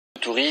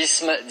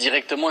Tourisme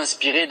directement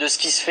inspiré de ce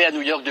qui se fait à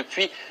New York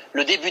depuis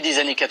le début des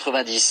années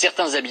 90.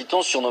 Certains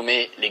habitants,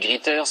 surnommés les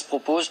Greeters,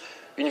 proposent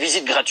une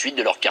visite gratuite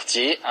de leur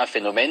quartier, un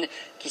phénomène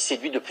qui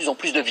séduit de plus en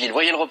plus de villes.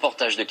 Voyez le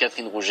reportage de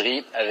Catherine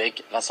Rougerie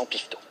avec Vincent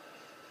Pifteau.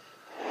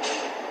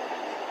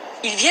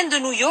 Ils viennent de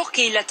New York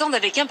et ils l'attendent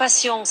avec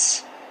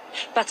impatience.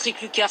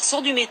 Patrick Lucard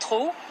sort du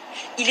métro.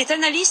 Il est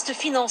analyste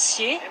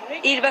financier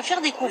et il va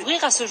faire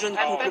découvrir à ce jeune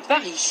couple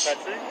Paris.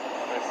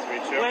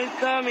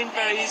 Welcome in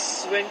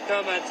Paris.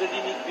 Welcome at the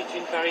limit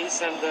between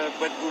Paris and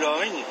Bois de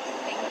Boulogne.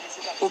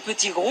 Au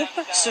petit groupe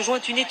se joint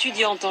une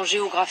étudiante en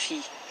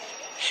géographie.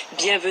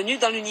 Bienvenue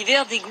dans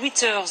l'univers des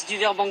greeters, du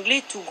verbe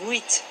anglais to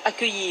greet,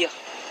 accueillir.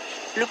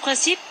 Le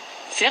principe,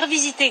 faire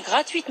visiter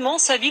gratuitement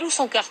sa ville ou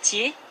son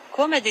quartier,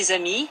 comme à des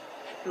amis,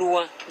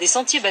 loin des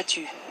sentiers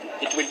battus.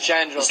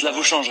 Cela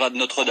vous changera de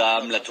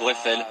Notre-Dame, la Tour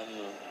Eiffel.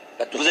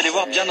 Vous allez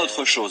voir bien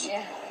autre chose.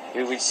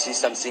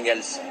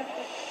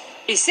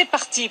 Et c'est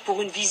parti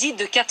pour une visite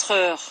de 4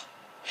 heures.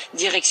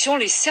 Direction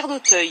les Serres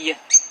d'Auteuil.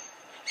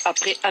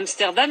 Après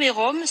Amsterdam et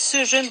Rome,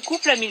 ce jeune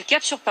couple a mis le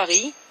cap sur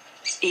Paris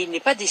et il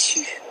n'est pas déçu.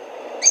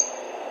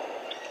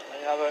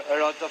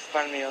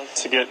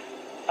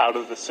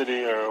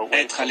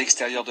 Être à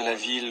l'extérieur de la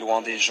ville,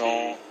 loin des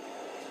gens,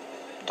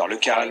 dans le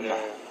calme.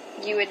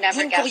 Vous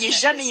ne pourriez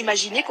jamais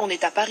imaginer qu'on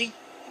est à Paris.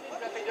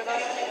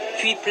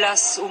 Puis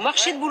place au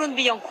marché de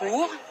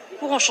Boulogne-Billancourt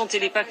pour enchanter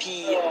les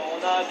papilles.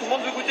 Tout le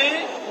monde veut goûter?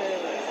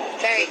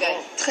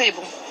 Très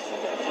bon.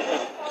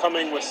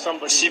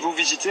 Si vous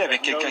visitez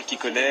avec quelqu'un qui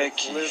connaît,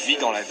 qui vit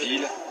dans la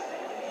ville,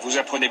 vous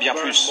apprenez bien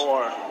plus.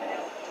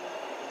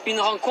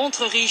 Une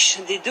rencontre riche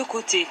des deux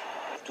côtés.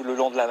 Tout le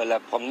long de la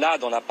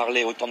promenade, on a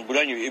parlé autant de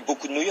Boulogne et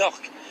beaucoup de New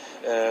York.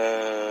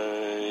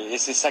 Et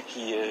c'est ça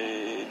qui,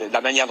 la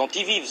manière dont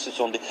ils vivent,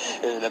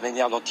 la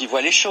manière dont ils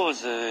voient les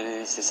choses,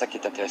 c'est ça qui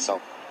est intéressant.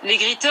 Les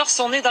Greeters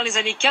sont nés dans les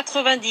années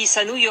 90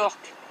 à New York.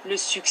 Le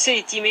succès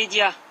est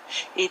immédiat.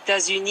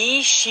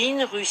 États-Unis,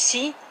 Chine,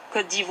 Russie,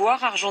 Côte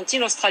d'Ivoire,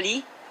 Argentine,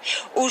 Australie.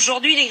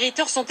 Aujourd'hui, les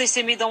Greeters sont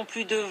essaimés dans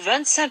plus de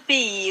 25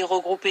 pays,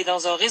 regroupés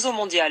dans un réseau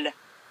mondial.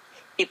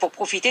 Et pour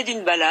profiter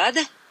d'une balade,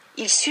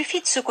 il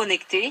suffit de se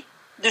connecter,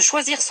 de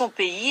choisir son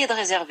pays et de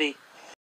réserver.